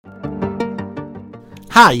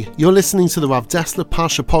Hi, you're listening to the Rav Dessler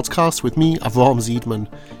Parsha podcast with me, Avraham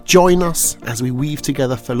Ziedman. Join us as we weave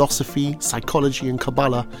together philosophy, psychology and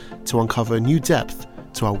Kabbalah to uncover a new depth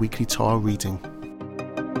to our weekly Torah reading.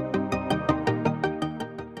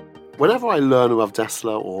 Whenever I learn Rav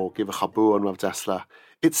Dessler or give a chabur on Rav Dessler,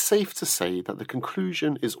 it's safe to say that the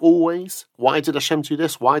conclusion is always, why did Hashem do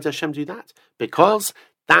this? Why did Hashem do that? Because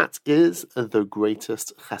that is the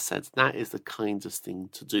greatest chesed. That is the kindest thing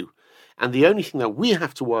to do. And the only thing that we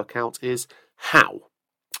have to work out is how.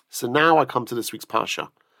 So now I come to this week's Parsha.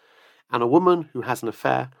 And a woman who has an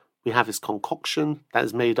affair, we have this concoction that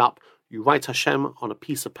is made up. You write Hashem on a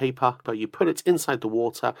piece of paper, but you put it inside the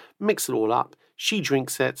water, mix it all up, she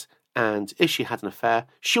drinks it, and if she had an affair,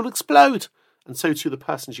 she'll explode. And so too the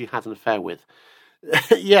person she had an affair with.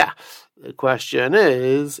 Yeah, the question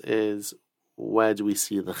is where do we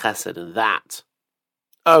see the chesed in that?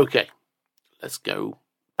 Okay, let's go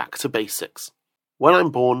back to basics. When I'm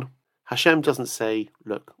born, Hashem doesn't say,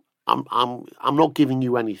 look, I'm not giving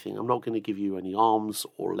you anything. I'm not going to give you any arms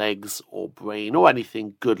or legs or brain or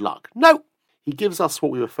anything. Good luck. No, he gives us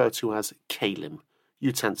what we refer to as kalim,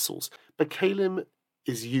 utensils. But kalim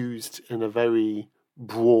is used in a very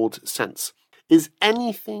broad sense. Is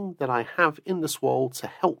anything that I have in this world to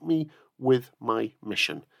help me with my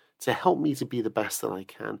mission, to help me to be the best that I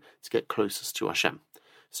can, to get closest to Hashem.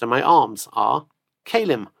 So my arms are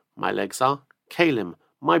kalim, my legs are kalim,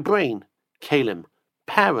 my brain, kalim,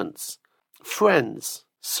 parents, friends,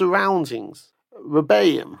 surroundings,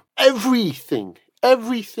 rebbeim, everything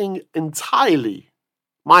entirely,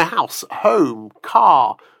 my house, home,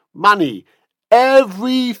 car, money,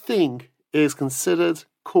 everything is considered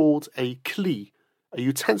called a kli, a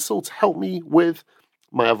utensil to help me with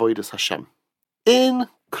my avodas Hashem.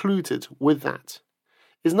 Included with that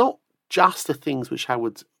is not just the things which I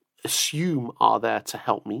would assume are there to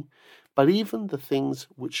help me, but even the things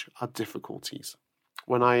which are difficulties.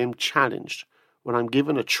 When I am challenged, when I'm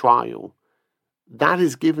given a trial, that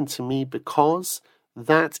is given to me because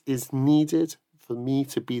that is needed for me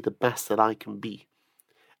to be the best that I can be.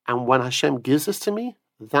 And when Hashem gives this to me,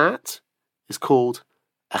 that is called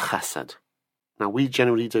a chesed. Now, we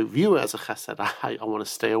generally don't view it as a chesed. I want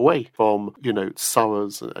to stay away from,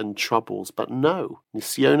 sorrows and troubles. But no,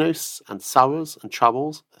 nisyonos and sorrows and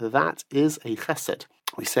troubles, that is a chesed.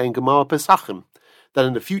 We say in Gemara Pesachim that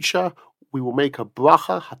in the future, we will make a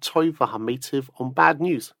bracha hatov v'hametiv on bad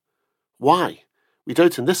news. Why? We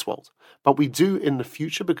don't in this world, but we do in the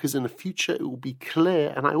future, because in the future it will be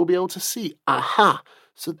clear and I will be able to see, aha,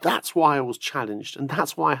 so that's why I was challenged, and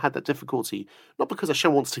that's why I had that difficulty. Not because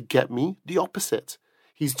Hashem wants to get me, the opposite.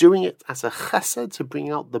 He's doing it as a chesed to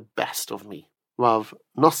bring out the best of me. Rav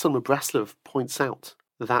Naso Breslev points out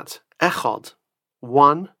that echad,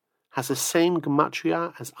 one, has the same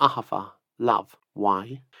gematria as ahava, love.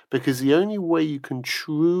 Why? Because the only way you can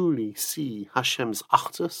truly see Hashem's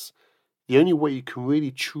achdus, the only way you can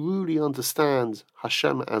really truly understand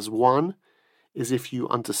Hashem as one, is if you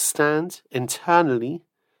understand internally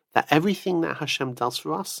that everything that Hashem does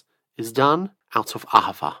for us is done out of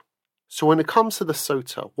ahava. So when it comes to the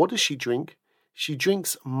sota, what does she drink? She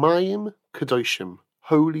drinks mayim kadoshim,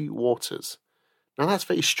 holy waters. Now that's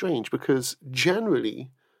very strange, because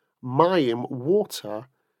generally mayim, water,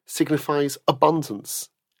 signifies abundance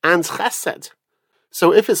and chesed.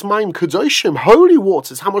 So if it's mayim kadoshim, holy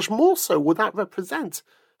waters, how much more so would that represent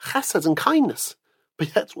chesed and kindness?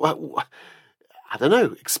 But yet, I don't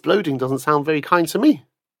know, exploding doesn't sound very kind to me.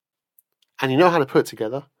 And you know how to put it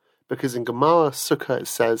together? Because in Gemara Sukkah it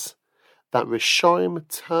says that Rishoim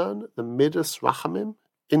turn the midas rachamim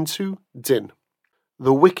into din.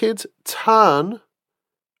 The wicked turn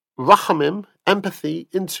rachamim, empathy,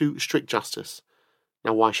 into strict justice.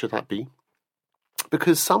 Now why should that be?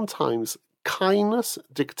 Because sometimes kindness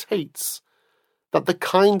dictates that the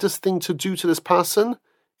kindest thing to do to this person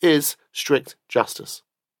is strict justice.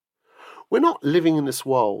 We're not living in this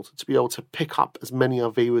world to be able to pick up as many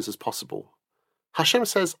averas as possible. Hashem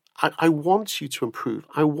says, I want you to improve.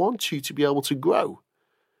 I want you to be able to grow.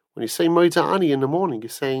 When you say Moda Ani in the morning, you're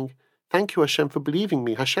saying, thank you, Hashem, for believing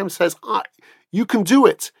me. Hashem says, you can do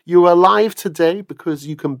it. You're alive today because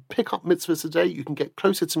you can pick up mitzvahs today. You can get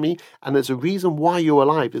closer to me. And there's a reason why you're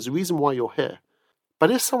alive. There's a reason why you're here.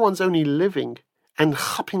 But if someone's only living and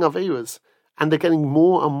chapping averas and they're getting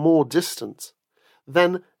more and more distant,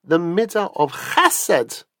 then the midah of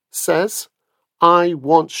chesed says, I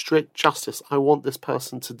want strict justice. I want this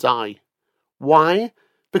person to die. Why?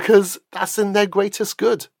 Because that's in their greatest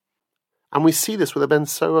good. And we see this with a Ben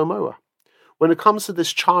Sorah. When it comes to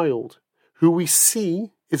this child, who we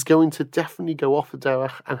see is going to definitely go off the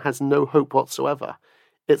derech and has no hope whatsoever,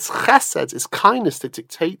 It's chesed, it's kindness that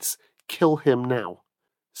dictates, kill him now.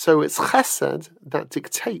 So it's chesed that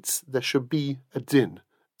dictates there should be a din.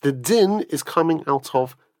 The din is coming out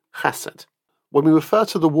of chesed. When we refer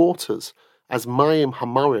to the waters as mayim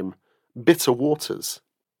hamarim, bitter waters,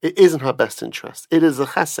 it is in her best interest. It is a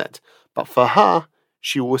chesed. But for her,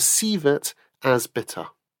 she will receive it as bitter.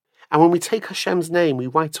 And when we take Hashem's name, we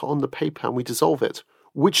write it on the paper and we dissolve it.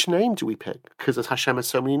 Which name do we pick? Because as Hashem has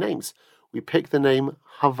so many names. We pick the name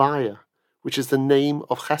Havaya, which is the name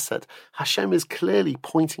of Chesed. Hashem is clearly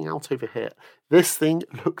pointing out over here, this thing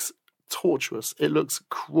looks torturous, it looks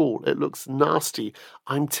cruel, it looks nasty.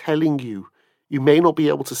 I'm telling you, you may not be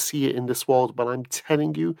able to see it in this world, but I'm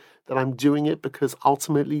telling you that I'm doing it because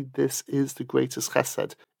ultimately this is the greatest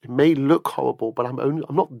Chesed. It may look horrible, but I'm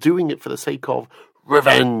not doing it for the sake of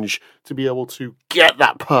revenge, to be able to get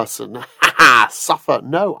that person, suffer.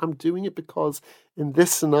 No, I'm doing it because in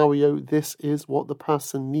this scenario, this is what the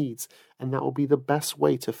person needs, and that will be the best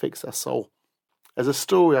way to fix their soul. There's a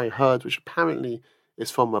story I heard, which apparently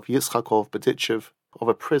is from Rav Yitzchak Berditchev, of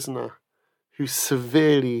a prisoner who's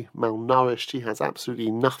severely malnourished. He has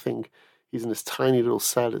absolutely nothing. He's in this tiny little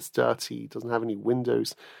cell. It's dirty. He doesn't have any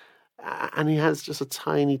windows. And he has just a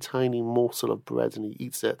tiny, tiny morsel of bread, and he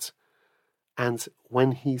eats it. And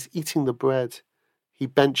when he's eating the bread, he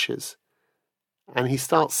benches and he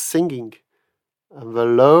starts singing,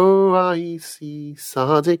 V'lo ha'isi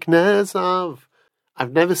sadik nezav.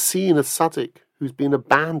 I've never seen a tzaddik who's been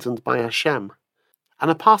abandoned by Hashem.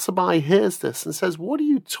 And a passerby hears this and says, what are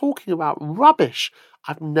you talking about? Rubbish.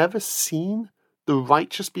 I've never seen the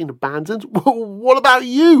righteous being abandoned. What about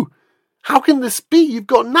you? How can this be? You've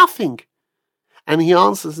got nothing. And he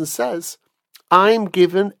answers and says, I'm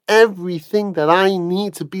given everything that I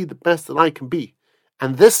need to be the best that I can be.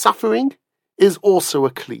 And this suffering is also a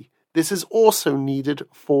kli. This is also needed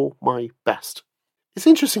for my best. It's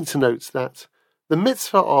interesting to note that the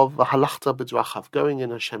mitzvah of halachta b'drachav, going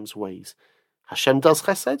in Hashem's ways, Hashem does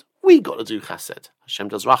chesed, we got to do chesed. Hashem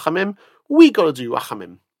does rachamim, we got to do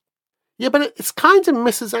rachamim. Yeah, but it kind of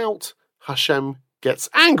misses out. Hashem gets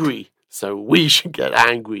angry, so we should get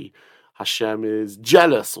angry. Hashem is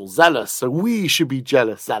jealous or zealous, so we should be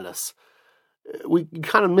jealous, zealous. We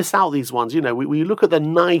kind of miss out these ones, we look at the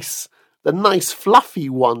nice fluffy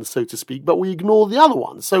ones, so to speak, but we ignore the other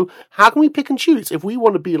ones. So how can we pick and choose? If we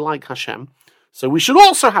want to be like Hashem, so we should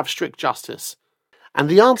also have strict justice. And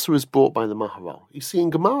the answer is brought by the Maharal. You see,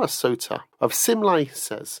 in Gemara Sota of Simlai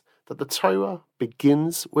says that the Torah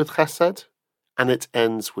begins with chesed and it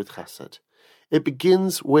ends with chesed. It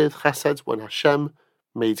begins with chesed when Hashem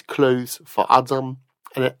made clothes for Adam,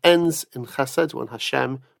 and it ends in chesed when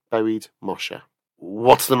Hashem buried Moshe.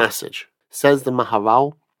 What's the message? Says the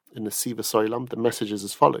Maharal in the Siva Soilam, the message is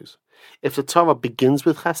as follows. If the Torah begins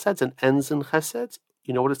with chesed and ends in chesed,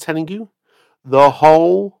 you know what it's telling you? The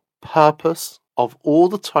whole purpose of all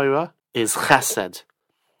the Torah is chesed.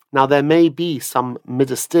 Now there may be some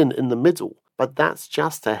midas din in the middle, but that's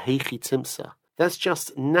just a heichi timsa. That's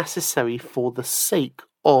just necessary for the sake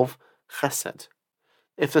of chesed.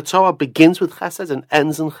 If the Torah begins with chesed and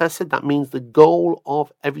ends in chesed, that means the goal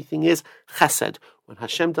of everything is chesed. When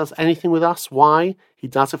Hashem does anything with us, why? He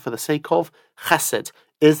does it for the sake of chesed.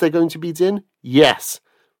 Is there going to be din? Yes.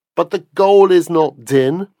 But the goal is not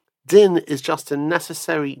din. Din is just a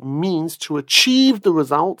necessary means to achieve the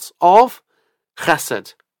results of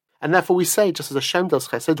chesed. And therefore we say, just as Hashem does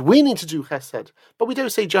chesed, we need to do chesed. But we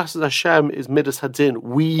don't say just as Hashem is midas hadin,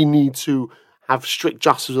 we need to have strict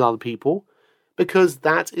justice with other people. Because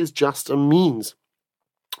that is just a means.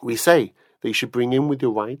 We say that you should bring in with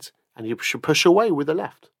your right and you should push away with the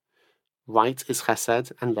left. Right is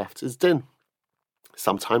chesed and left is din.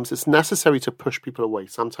 Sometimes it's necessary to push people away.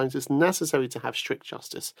 Sometimes it's necessary to have strict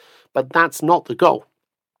justice. But that's not the goal.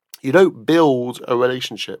 You don't build a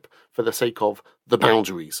relationship for the sake of the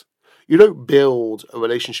boundaries. You don't build a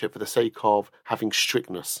relationship for the sake of having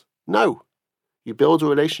strictness. No. You build a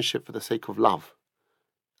relationship for the sake of love.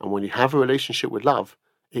 And when you have a relationship with love,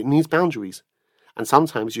 it needs boundaries. And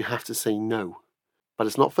sometimes you have to say no. But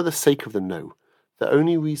it's not for the sake of the no. The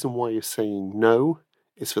only reason why you're saying no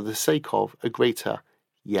is for the sake of a greater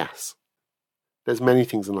yes. There's many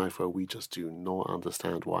things in life where we just do not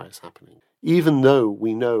understand why it's happening. Even though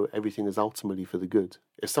we know everything is ultimately for the good.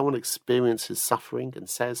 If someone experiences suffering and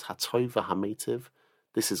says, Hatov v'hametiv,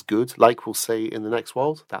 this is good, like we'll say in the next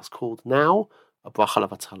world, that's called now a bracha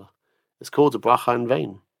levatala. It's called a bracha in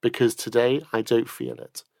vain. Because today I don't feel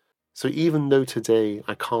it. So even though today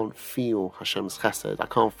I can't feel Hashem's chesed, I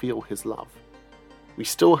can't feel His love, we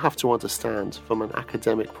still have to understand from an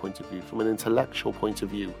academic point of view, from an intellectual point of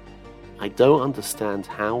view, I don't understand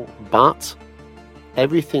how, but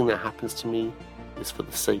Everything that happens to me is for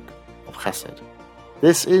the sake of chesed.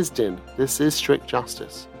 This is din. This is strict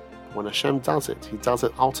justice. When Hashem does it, he does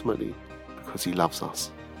it ultimately because he loves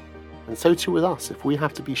us. And so too with us. If we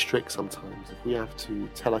have to be strict sometimes, if we have to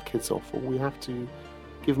tell our kids off, or we have to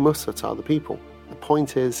give mussar to other people, the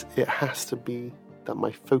point is, it has to be that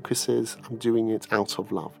my focus is I'm doing it out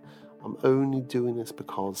of love. I'm only doing this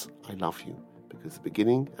because I love you. Because the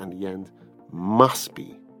beginning and the end must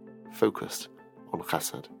be focused on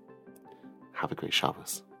chesed. Have a great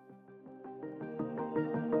Shabbos.